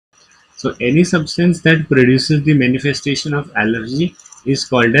So any substance that produces the manifestation of allergy is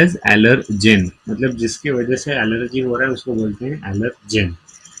called as allergen. मतलब जिसकी वजह से allergy हो रहा है उसको बोलते हैं allergen.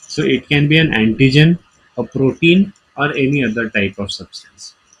 So it can be an antigen, a protein, or any other type of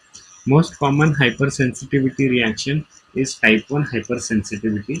substance. Most common hypersensitivity reaction is type 1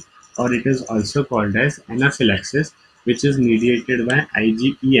 hypersensitivity, or it is also called as anaphylaxis, which is mediated by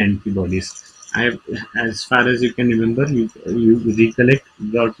IgE antibodies. I, as far as you can remember, you recollect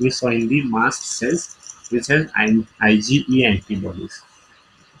what we saw in the mast cells, which has IgE antibodies.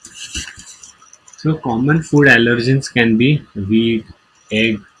 So common food allergens can be wheat,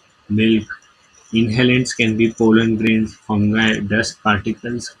 egg, milk. Inhalants can be pollen grains, fungi, dust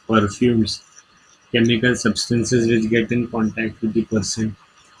particles, perfumes, chemical substances which get in contact with the person,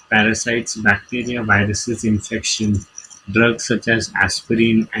 parasites, bacteria, viruses, infection, drugs such as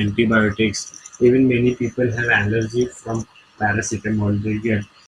aspirin, antibiotics. Even many people have allergy from paracetamol. They get